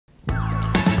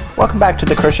Welcome back to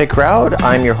the Crochet Crowd.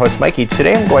 I'm your host Mikey.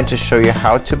 Today I'm going to show you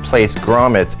how to place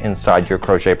grommets inside your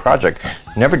crochet project.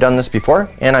 Never done this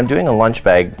before, and I'm doing a lunch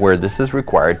bag where this is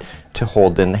required to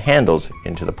hold in the handles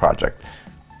into the project.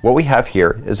 What we have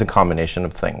here is a combination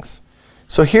of things.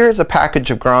 So here is a package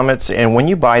of grommets, and when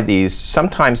you buy these,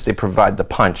 sometimes they provide the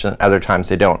punch and other times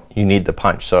they don't. You need the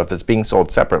punch. So if it's being sold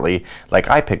separately, like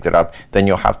I picked it up, then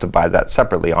you'll have to buy that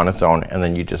separately on its own, and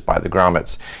then you just buy the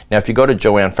grommets. Now if you go to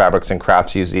Joann Fabrics and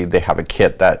Crafts, usually they have a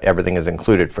kit that everything is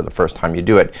included for the first time you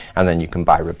do it, and then you can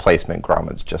buy replacement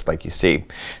grommets just like you see.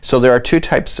 So there are two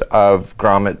types of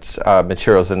grommets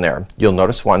materials in there. You'll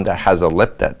notice one that has a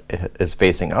lip that is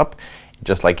facing up,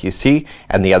 just like you see,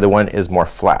 and the other one is more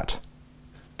flat.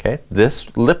 Okay,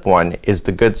 this lip one is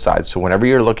the good side, so whenever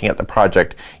you're looking at the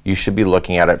project you should be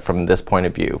looking at it from this point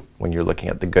of view when you're looking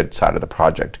at the good side of the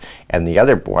project, and the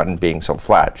other one being so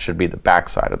flat should be the back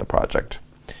side of the project.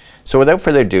 So without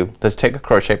further ado, let's take a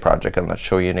crochet project and let's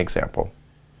show you an example.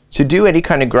 To do any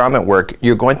kind of grommet work,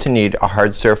 you're going to need a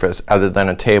hard surface other than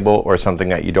a table or something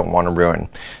that you don't want to ruin.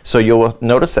 So you'll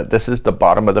notice that this is the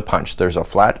bottom of the punch. There's a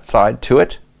flat side to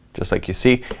it, just like you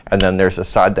see, and then there's a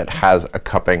side that has a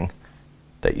cupping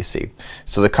that you see.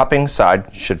 So the cupping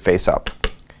side should face up,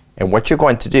 and what you're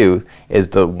going to do is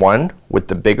the one with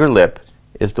the bigger lip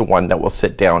is the one that will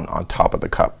sit down on top of the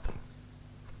cup,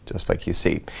 just like you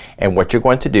see. And what you're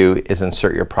going to do is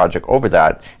insert your project over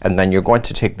that, and then you're going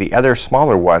to take the other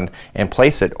smaller one and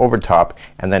place it over top,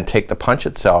 and then take the punch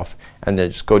itself and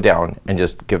then just go down and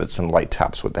just give it some light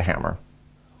taps with the hammer.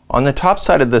 On the top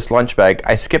side of this lunch bag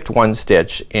I skipped one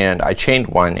stitch and I chained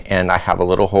one, and I have a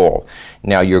little hole.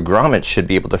 Now your grommet should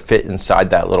be able to fit inside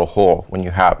that little hole when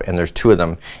you have, and there's two of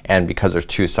them, and because there's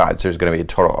two sides there's going to be a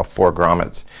total of 4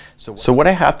 grommets. So what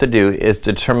I have to do is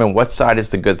determine what side is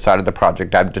the good side of the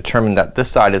project. I've determined that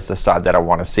this side is the side that I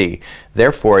want to see.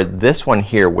 Therefore this one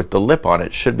here with the lip on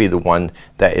it should be the one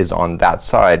that is on that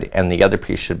side, and the other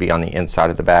piece should be on the inside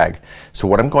of the bag. So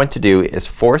what I'm going to do is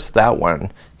force that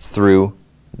one through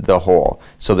the hole.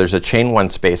 So there's a chain 1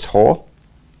 space hole,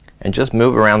 and just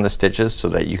move around the stitches so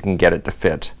that you can get it to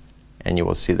fit, and you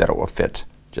will see that it will fit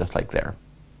just like there.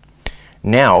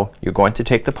 Now you're going to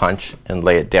take the punch and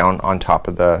lay it down on top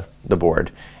of the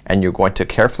board, and you're going to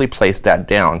carefully place that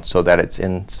down so that it's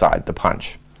inside the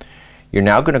punch. You're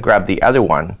now going to grab the other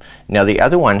one. Now the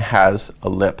other one has a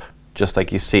lip just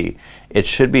like you see. It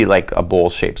should be like a bowl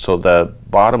shape, so the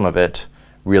bottom of it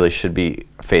really should be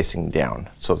facing down,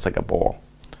 so it's like a bowl.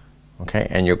 Okay,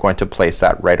 and you're going to place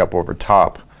that right up over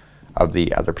top of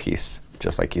the other piece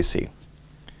just like you see.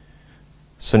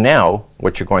 So now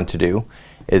what you're going to do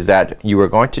is that you are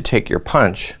going to take your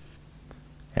punch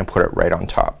and put it right on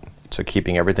top, so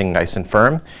keeping everything nice and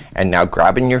firm, and now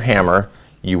grabbing your hammer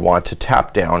you want to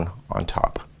tap down on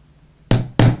top.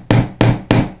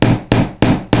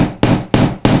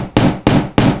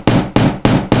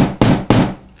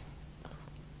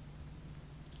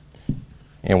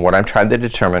 And what I'm trying to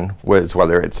determine was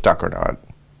whether it's stuck or not.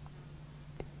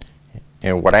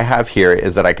 And what I have here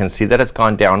is that I can see that it's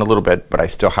gone down a little bit, but I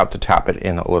still have to tap it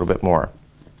in a little bit more.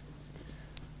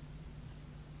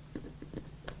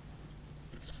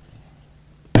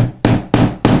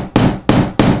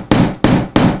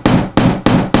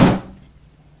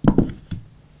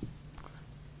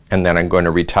 And then I'm going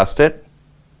to retest it,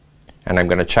 and I'm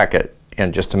going to check it,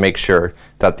 and just to make sure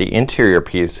that the interior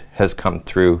piece has come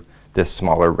through this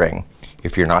smaller ring.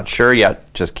 If you're not sure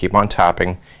yet, just keep on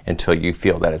tapping until you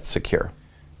feel that it's secure.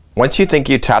 Once you think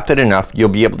you tapped it enough, you'll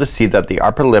be able to see that the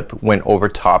upper lip went over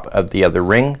top of the other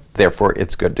ring, therefore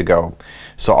it's good to go.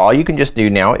 So all you can just do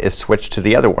now is switch to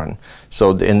the other one.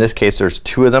 So in this case there's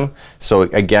 2 of them. So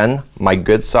again, my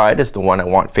good side is the one I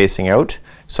want facing out,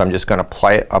 so I'm just going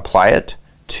to apply it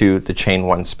to the chain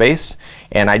 1 space,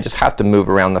 and I just have to move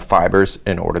around the fibers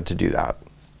in order to do that.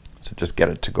 So just get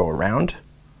it to go around.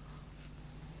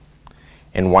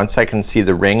 And once I can see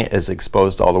the ring is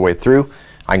exposed all the way through,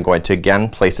 I'm going to again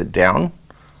place it down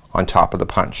on top of the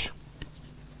punch.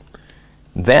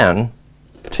 Then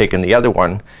taking the other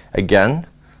one, again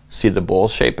see the bowl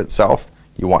shape itself,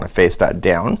 you want to face that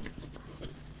down,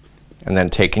 and then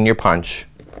taking your punch,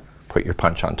 put your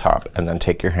punch on top, and then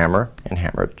take your hammer and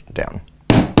hammer it down.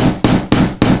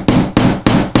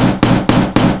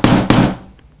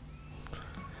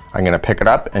 I'm going to pick it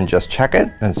up and just check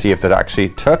it and see if it actually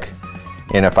took.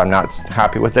 And if I'm not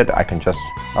happy with it, I can just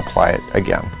apply it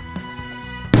again.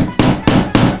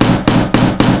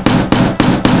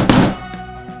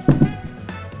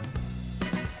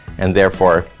 And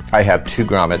therefore I have 2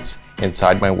 grommets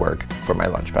inside my work for my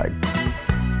lunch bag.